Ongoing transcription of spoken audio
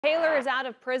Taylor is out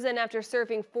of prison after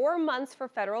serving 4 months for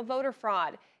federal voter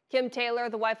fraud. Kim Taylor,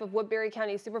 the wife of Woodbury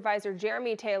County Supervisor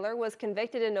Jeremy Taylor, was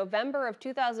convicted in November of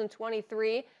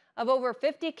 2023 of over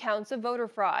 50 counts of voter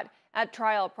fraud. At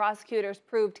trial, prosecutors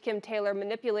proved Kim Taylor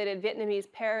manipulated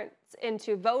Vietnamese parents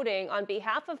into voting on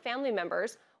behalf of family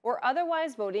members or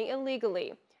otherwise voting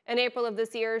illegally. In April of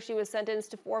this year, she was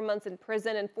sentenced to 4 months in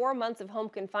prison and 4 months of home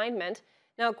confinement.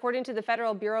 Now, according to the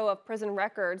Federal Bureau of Prison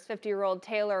Records, 50-year-old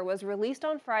Taylor was released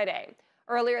on Friday.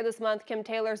 Earlier this month, Kim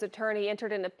Taylor's attorney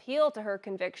entered an appeal to her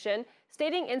conviction,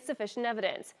 stating insufficient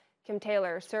evidence. Kim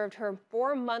Taylor served her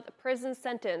 4-month prison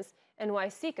sentence in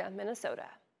Waseca, Minnesota.